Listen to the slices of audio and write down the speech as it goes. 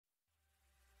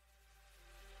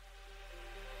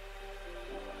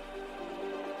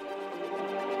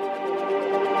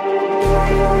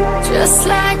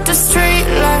the street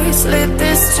lights lit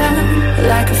this town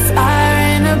like a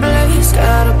fire in a blaze,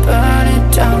 gotta burn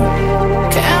it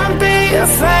down. Can't be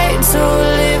afraid to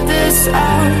leave this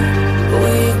out.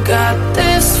 We got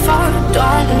this far,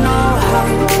 don't know how.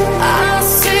 I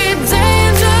see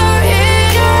danger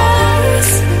in your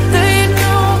eyes. They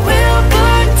know we'll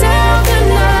burn down the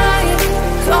night.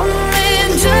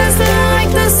 Coming just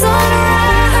like the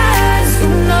sunrise. You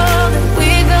know that we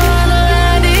gonna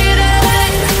light it up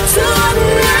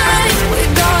tonight. We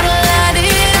gonna light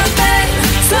it up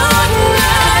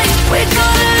tonight. We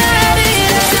gonna light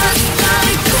it up just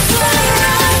like the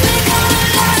sunrise. We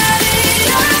gonna light it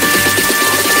up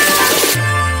now.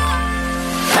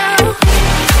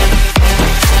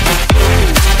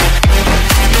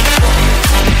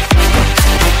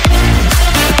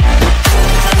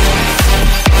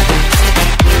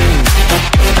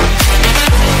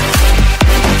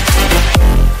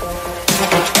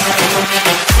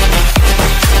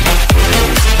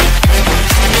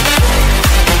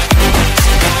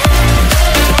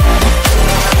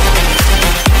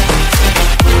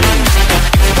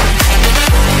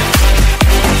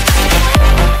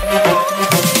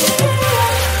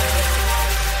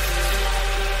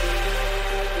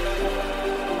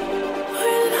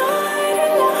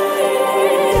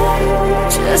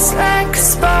 Just like a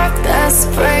spark that's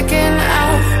breaking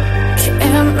out.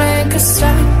 Can't make a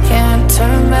stop, can't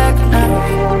turn back now.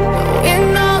 We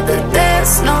know that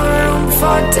there's no room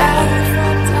for doubt.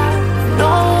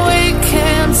 No, we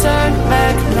can't turn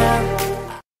back now.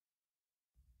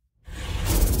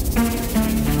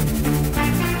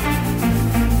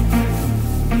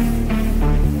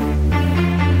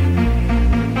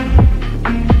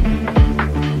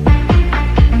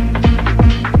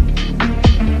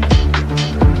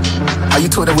 Are you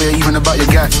told away even about your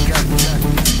guy?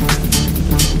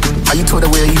 Are you told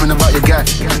away even about your guy?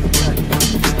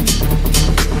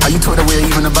 Are you told away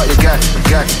even about your guy?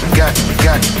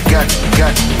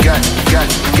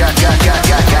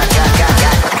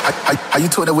 Are you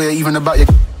told away even about your?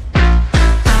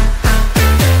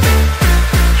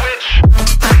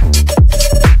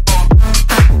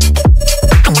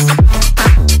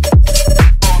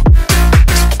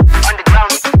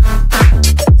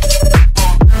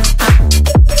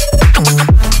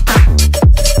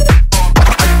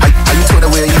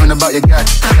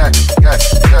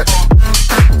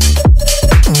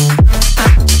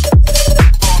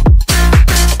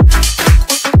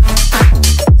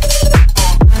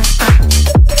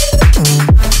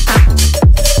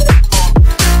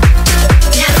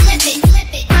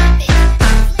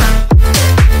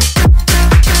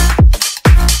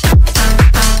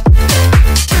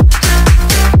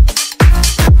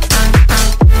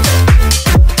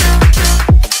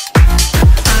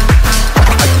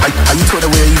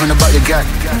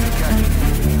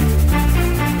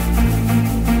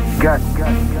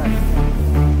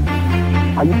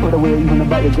 Are you put away even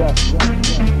about your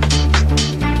gut?